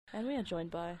And we are joined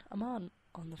by Aman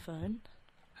on the phone.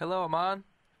 Hello, Aman.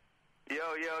 Yo,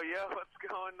 what's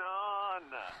going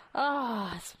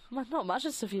on? It's not much,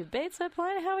 just a few beats I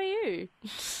played. How are you?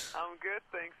 I'm good,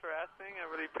 thanks for asking.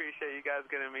 I really appreciate you guys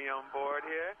getting me on board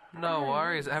here. No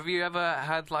worries. Have you ever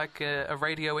had like a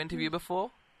radio interview before?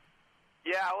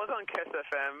 Yeah, I was on Kiss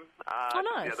FM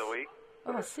nice. the other week.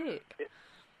 Oh, sick.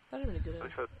 That would have been a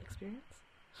good experience.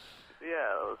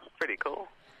 Yeah, it was pretty cool.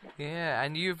 Yeah,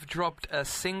 and you've dropped a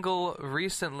single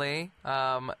recently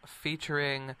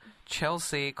featuring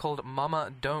Chelsea called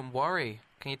Mama Don't Worry.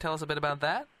 Can you tell us a bit about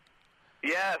that?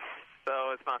 Yes,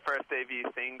 so it's my first debut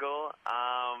single.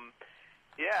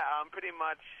 Pretty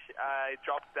much I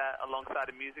dropped that alongside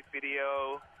a music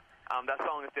video. That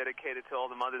song is dedicated to all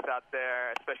the mothers out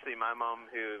there, especially my mom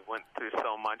who went through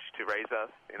so much to raise us.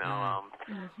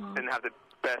 Didn't have the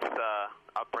best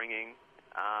upbringing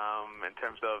in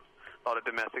terms of a lot of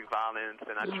domestic violence,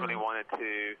 and I just really wanted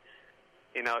to,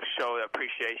 show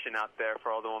appreciation out there for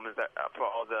all the for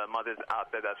all the mothers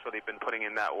out there that's really been putting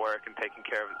in that work and taking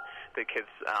care of the kids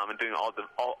and doing all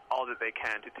that they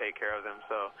can to take care of them.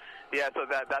 So, so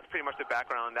that's pretty much the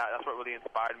background. That's what really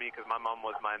inspired me, because my mom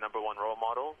was my number one role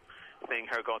model. Seeing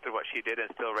her go through what she did and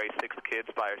still raise 6 kids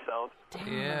by herself.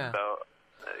 Yeah. So,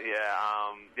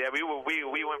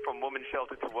 we went from woman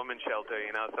shelter to woman shelter.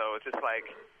 So it's just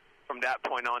like, from that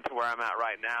point on to where I'm at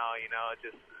right now,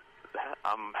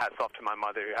 hats off to my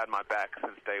mother who had my back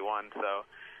since day one. So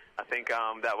I think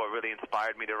that what really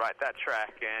inspired me to write that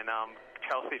track. And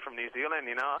Chelsea from New Zealand,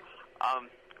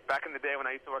 back in the day when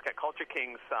I used to work at Culture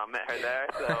Kings, met her there.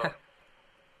 So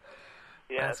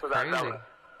That's so crazy.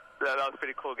 that was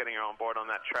pretty cool getting her on board on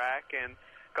that track. And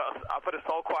I put a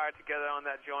soul choir together on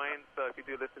that joint, so if you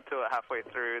do listen to it halfway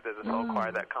through, there's a soul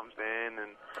choir that comes in.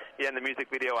 And in the music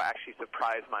video, I actually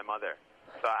surprised my mother.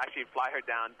 So I actually fly her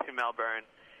down to Melbourne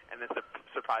and then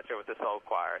surprise her with the soul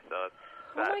choir. So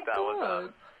that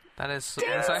is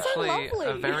Damn, it's actually so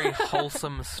a very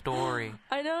wholesome story.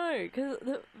 I know, because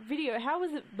the video, how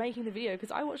was it making the video? Because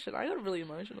I watched it and I got really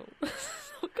emotional.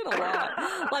 Not gonna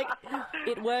lie. Like,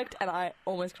 it worked and I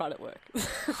almost cried at work.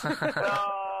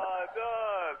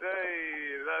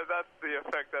 That's the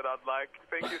effect that I'd like.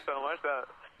 Thank you so much. That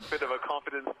bit of a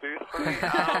confidence boost for me.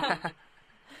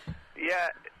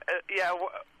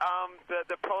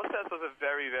 The process was a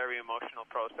very, very emotional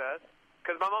process,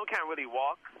 because my mom can't really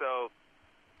walk, so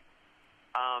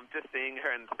just seeing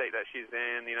her in the state that she's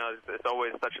in, it's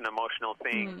always such an emotional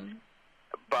thing.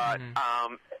 But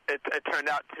it turned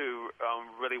out to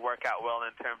really work out well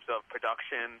in terms of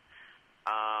production.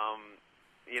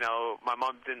 My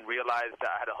mom didn't realize that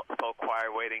I had a soul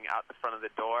choir waiting out the front of the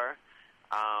door.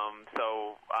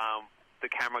 The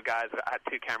camera guys, I had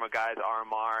 2 camera guys,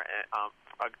 RMR, and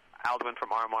Aldwin from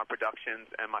RMR Productions,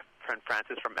 and my friend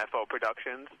Francis from FO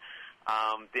Productions.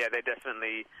 They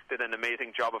definitely did an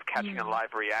amazing job of catching a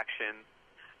live reaction,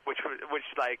 which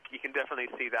you can definitely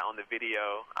see that on the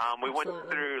video. We went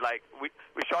through, we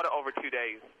shot it over 2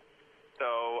 days.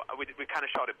 So we kind of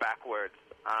shot it backwards,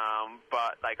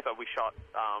 so we shot,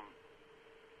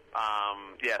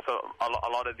 so a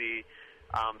lot of the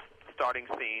starting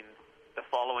scenes the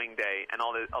following day, and a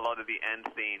lot of the end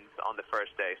scenes on the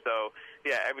first day. So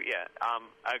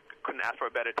I couldn't ask for a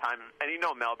better time. And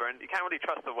Melbourne, you can't really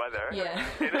trust the weather. Yeah.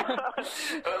 It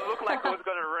looked like it was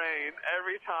going to rain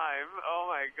every time. Oh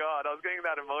my God, I was getting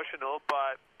that emotional.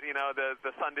 But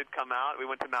the sun did come out. We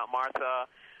went to Mount Martha.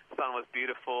 The sun was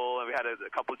beautiful, and we had a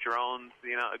couple drones,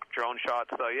 drone shots.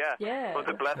 So it was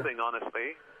a blessing,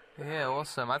 honestly. Yeah,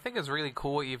 awesome. I think it's really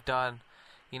cool what you've done,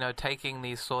 taking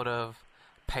these sort of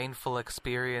painful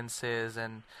experiences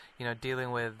and,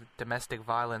 dealing with domestic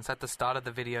violence. At the start of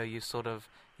the video, you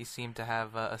seem to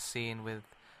have a scene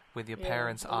with your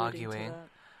parents arguing,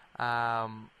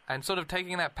 and sort of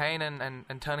taking that pain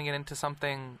and turning it into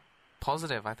something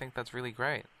positive. I think that's really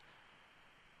great.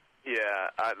 Yeah,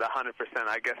 100%.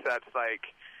 I guess that's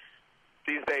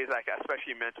these days,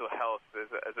 especially mental health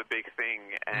is a big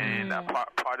thing, and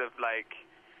part of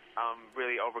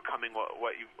really overcoming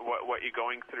what you're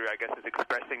going through, I guess, is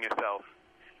expressing yourself.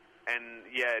 And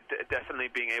definitely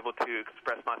being able to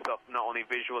express myself not only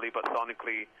visually but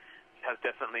sonically has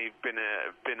definitely been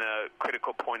a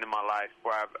critical point in my life,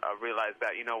 where I've realized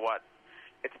that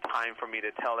it's time for me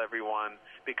to tell everyone,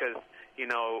 because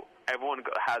everyone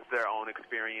has their own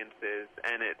experiences,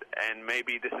 and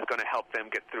maybe this is going to help them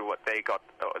get through what they're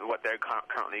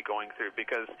currently going through.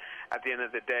 Because at the end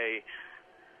of the day,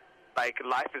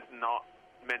 life is not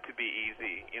meant to be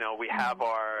easy. We have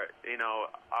our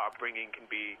upbringing can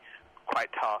be quite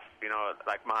tough,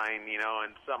 like mine,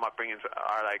 and some upbringings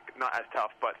are like not as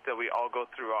tough, but still we all go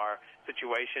through our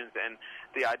situations. And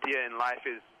the idea in life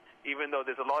is, even though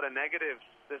there's a lot of negatives,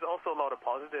 there's also a lot of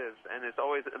positives, and it's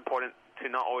always important to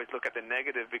not always look at the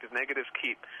negative, because negatives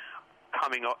keep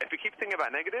coming up. If you keep thinking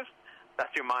about negatives,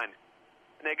 that's your mind.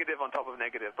 Negative on top of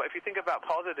negative. But if you think about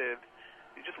positive,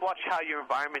 you just watch how your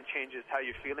environment changes, how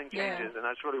your feeling changes, and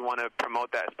I just really want to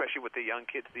promote that, especially with the young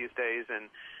kids these days, and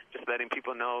just letting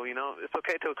people know, it's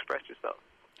okay to express yourself.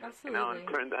 Absolutely. And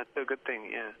turn that to a good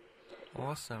thing, yeah.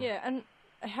 Awesome. Yeah, and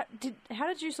how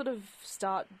did you sort of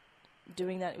start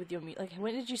doing that with your music? Like,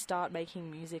 when did you start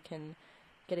making music and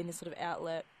getting this sort of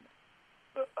outlet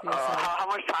for yourself? How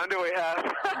much time do we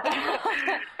have?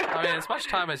 I mean, as much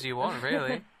time as you want,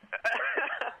 really.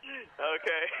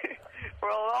 Okay.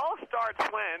 Well, it all starts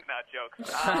when... Not jokes.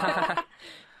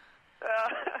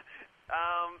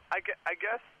 I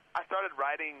guess I started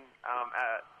writing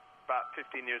at about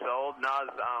 15 years old. Nas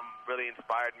really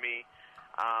inspired me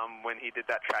when he did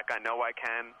that track, I Know I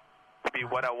Can, to be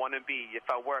what I want to be. If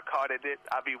I work hard at it,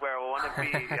 I'll be where I want to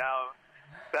be.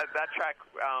 That track,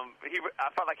 I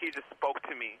felt like he just spoke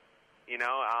to me, and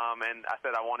I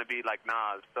said I want to be like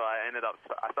Nas. So I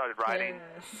started writing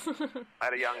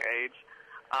at a young age.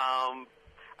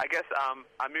 I guess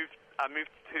I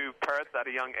moved to Perth at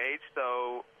a young age.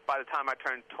 So by the time I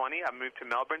turned 20, I moved to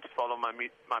Melbourne to follow my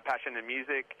passion in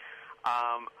music.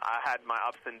 I had my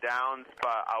ups and downs,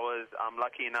 but I was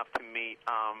lucky enough to meet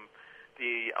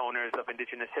the owners of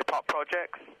Indigenous hip-hop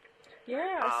projects.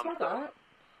 Yeah, I saw that.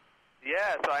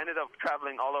 Yeah, so I ended up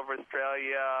traveling all over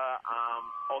Australia,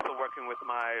 also working with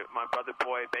my brother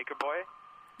boy, Baker Boy.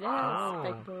 Yes,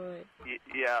 Baker Boy.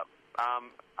 Yeah, I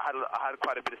had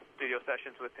quite a bit of studio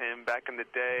sessions with him back in the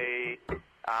day.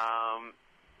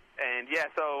 And yeah,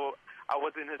 so I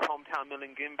was in his hometown,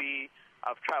 Milingimbi.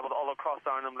 I've traveled all across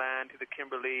Arnhem Land to the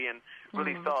Kimberley, and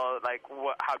really saw like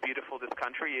how beautiful this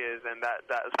country is, and that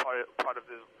is part of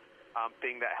the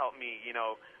thing that helped me,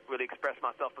 really express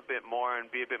myself a bit more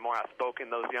and be a bit more outspoken.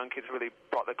 Those young kids really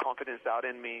brought the confidence out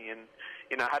in me, and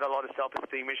I had a lot of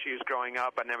self-esteem issues growing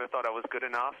up. I never thought I was good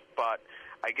enough, but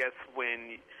I guess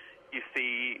when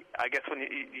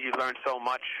you learn so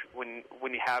much when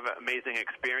you have amazing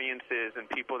experiences and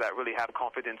people that really have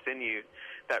confidence in you,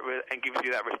 and gives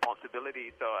you that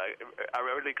responsibility. So I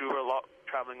really grew a lot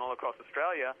traveling all across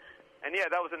Australia, and yeah,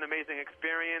 that was an amazing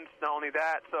experience. Not only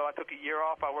that, so I took a year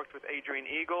off. I worked with Adrian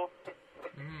Eagle,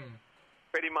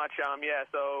 pretty much.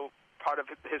 So part of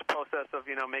his process of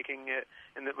making it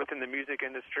within the music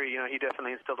industry, he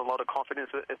definitely instilled a lot of confidence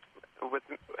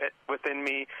within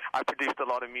me. I produced a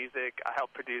lot of music. I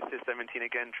helped produce his 17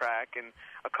 Again track, and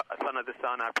A Son of the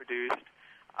Sun I produced,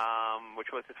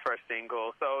 which was his first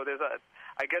single. So there's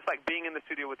I guess like being in the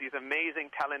studio with these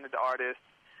amazing talented artists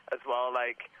as well,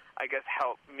 like I guess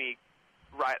helped me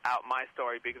write out my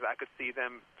story, because I could see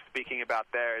them speaking about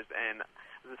theirs, and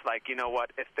it's like, you know what,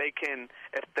 if they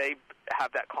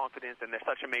have that confidence, and they're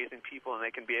such amazing people, and they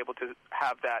can be able to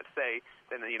have that say,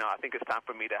 then I think it's time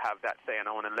for me to have that say, and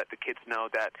I want to let the kids know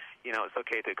that it's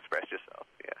okay to express yourself.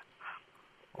 Yeah.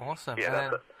 Awesome.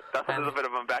 Yeah, that's a little bit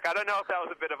of a back. I don't know if that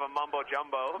was a bit of a mumbo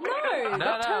jumbo.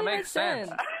 No, it makes sense.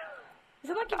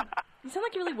 You sound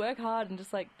like you really work hard and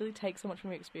just like really take so much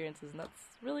from your experiences, and that's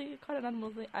really quite an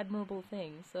admirable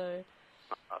thing. So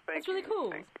that's really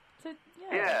cool. So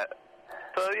yeah.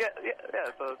 So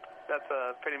So that's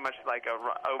pretty much like a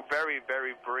very,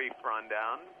 very brief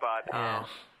rundown, but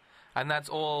and that's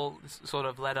all sort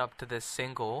of led up to this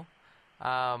single.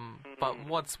 But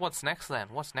what's next then?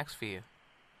 What's next for you?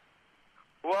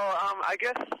 Well, I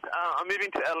guess I'm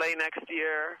moving to LA next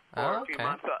year for a few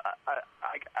months. So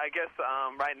I guess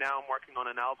right now I'm working on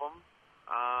an album.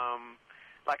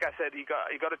 Like I said, you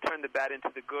got to turn the bad into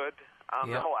the good.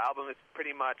 The whole album is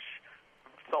pretty much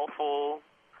soulful,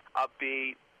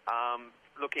 upbeat,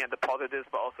 looking at the positives,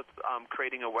 but also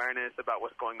creating awareness about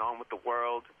what's going on with the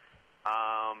world.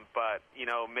 But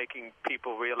making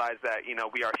people realize that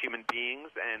we are human beings,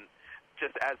 and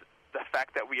just as the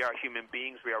fact that we are human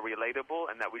beings, we are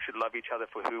relatable, and that we should love each other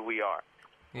for who we are.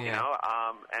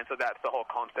 And so that's the whole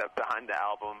concept behind the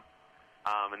album,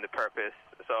 and the purpose.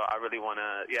 So I really want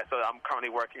to, so I'm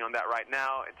currently working on that right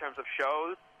now. In terms of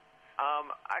shows, I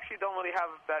actually don't really have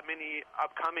that many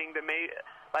upcoming. There may,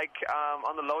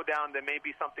 on the lowdown, there may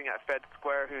be something at Fed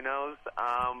Square, who knows,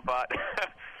 but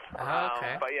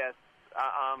but yes,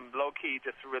 low-key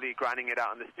just really grinding it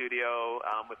out in the studio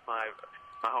with my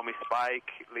homie Spike,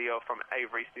 Leo from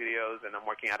Avery Studios, and I'm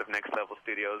working out of Next Level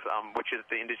Studios, which is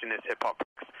the Indigenous Hip Hop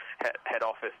head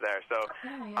office there. So,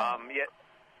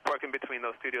 working between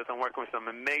those studios and working with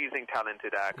some amazing,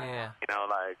 talented acts. Yeah. You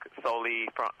know, like Soli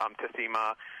from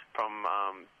Tassima from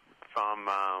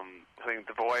I think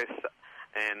The Voice,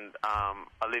 and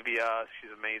Olivia.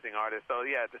 She's an amazing artist. So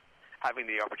yeah, just having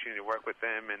the opportunity to work with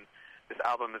them, and this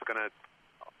album is gonna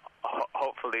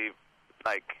hopefully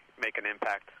like make an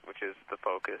impact, which is the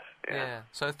focus. Yeah.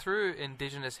 So through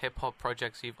Indigenous hip hop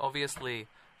projects, you've obviously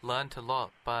learned a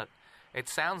lot, but it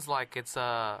sounds like it's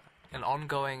an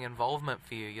ongoing involvement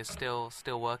for you. You're still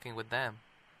working with them.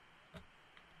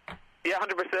 Yeah,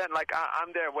 100%. Like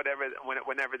I'm there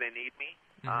whenever they need me.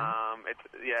 Mm-hmm.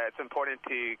 It's important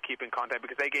to keep in contact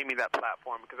because they gave me that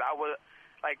platform. Because I was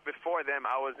like before them,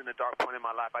 I was in a dark point in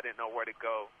my life. I didn't know where to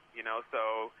go. You know,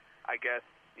 so I guess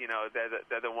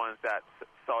they're the ones that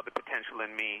saw the potential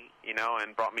in me. You know,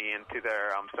 and brought me into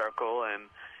their circle and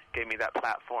gave me that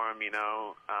platform. You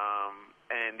know,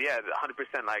 and yeah,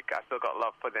 100%. Like I still got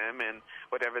love for them, and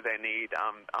whatever they need,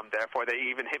 I'm there for. They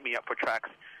even hit me up for tracks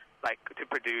like to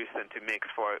produce and to mix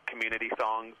for community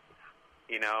songs.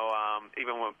 You know,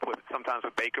 even sometimes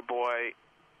with Baker Boy,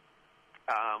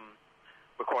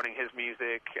 recording his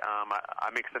music. I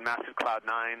mixed and mastered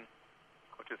Cloud9,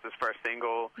 which is his first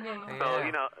single. Yeah. So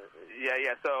you know,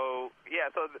 So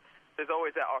there's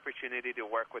always that opportunity to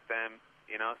work with them.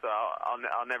 You know, so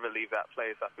I'll never leave that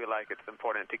place. I feel like it's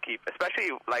important to keep,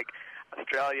 especially like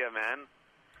Australia, man.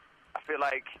 I feel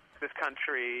like this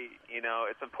country, you know,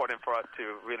 it's important for us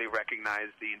to really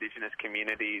recognize the Indigenous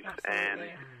communities and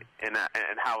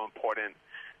how important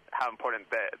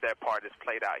their part is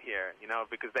played out here. You know,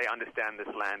 because they understand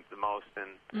this land the most,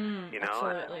 and you know,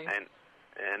 and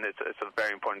it's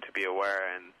very important to be aware,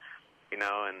 and you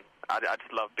know, and I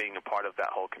just love being a part of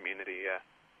that whole community. Yeah.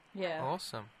 Yeah.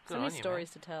 Awesome. Good so many on you, stories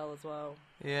man. to tell as well.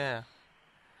 Yeah.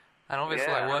 And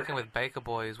obviously, like, working with Baker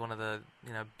Boy is one of the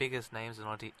biggest names in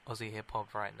Aussie hip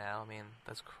hop right now. I mean,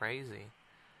 that's crazy.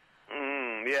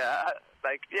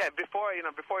 Before he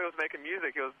was making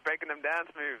music, he was breaking them dance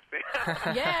moves.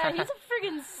 Yeah, he's a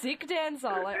friggin' sick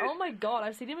dancer. Like, oh my god,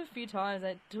 I've seen him a few times.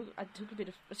 I took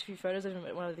a few photos of him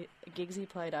at one of the gigs he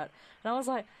played at, and I was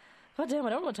like, god damn, I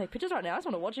don't want to take pictures right now. I just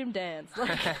want to watch him dance.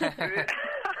 Like,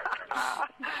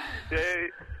 yeah,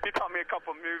 he taught me a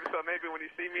couple moves, so maybe when you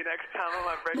see me next time, I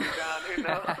might break it down. Who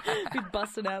knows? Be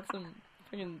busting out some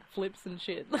freaking flips and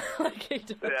shit like he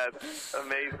does. Yeah, it's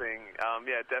amazing.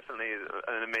 Definitely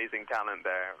an amazing talent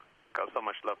there. Got so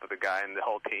much love for the guy and the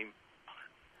whole team.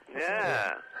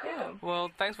 Yeah. Well,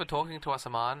 thanks for talking to us,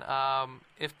 Aman.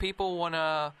 If people want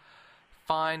to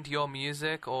find your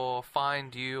music or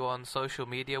find you on social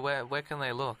media, where can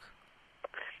they look?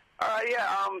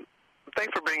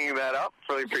 Thanks for bringing that up.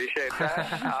 Really appreciate that.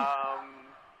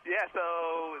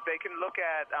 So they can look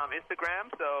at Instagram.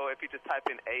 So if you just type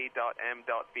in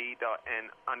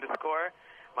a.m.b.n_,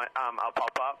 I'll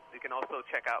pop up. You can also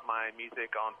check out my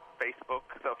music on Facebook.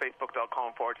 So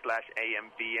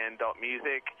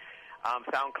facebook.com/amvn.music,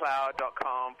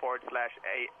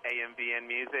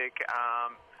 soundcloud.com/amvnmusic,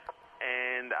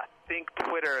 and I think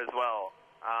Twitter as well.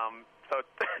 So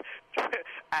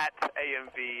at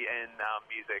AMV and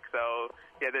music. So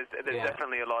there's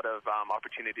definitely a lot of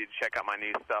opportunity to check out my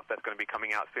new stuff that's going to be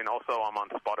coming out soon. Also, I'm on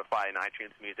Spotify and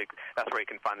iTunes Music. That's where you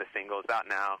can find the singles out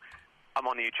now. I'm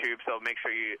on YouTube, so make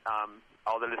sure you,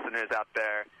 all the listeners out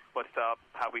there, what's up?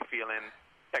 How we feeling?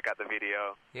 Check out the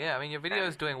video. Yeah, I mean, your video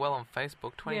is doing well on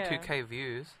Facebook. 22K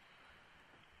views.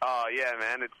 Oh yeah,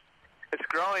 man, it's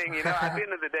growing. You know, at the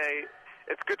end of the day,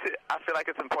 it's good to. I feel like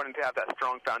it's important to have that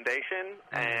strong foundation,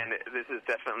 and this is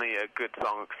definitely a good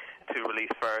song to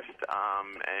release first,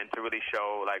 and to really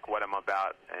show like what I'm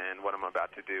about and what I'm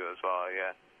about to do as well.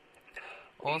 Yeah.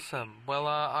 Awesome. Well,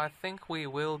 I think we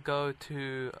will go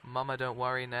to Mama Don't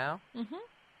Worry now.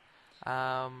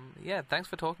 Thanks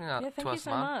for talking to us, thank you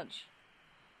so much.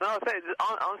 No,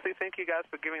 honestly, thank you guys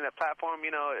for giving that platform.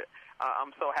 You know,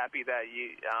 I'm so happy that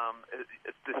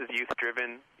this is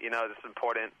youth-driven. You know, this is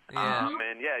important. Yeah.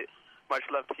 Much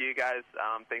love to you guys.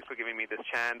 Thanks for giving me this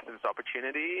chance and this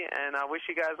opportunity, and I wish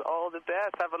you guys all the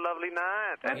best. Have a lovely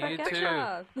night. You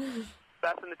too.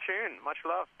 That's in the tune. Much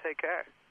love. Take care.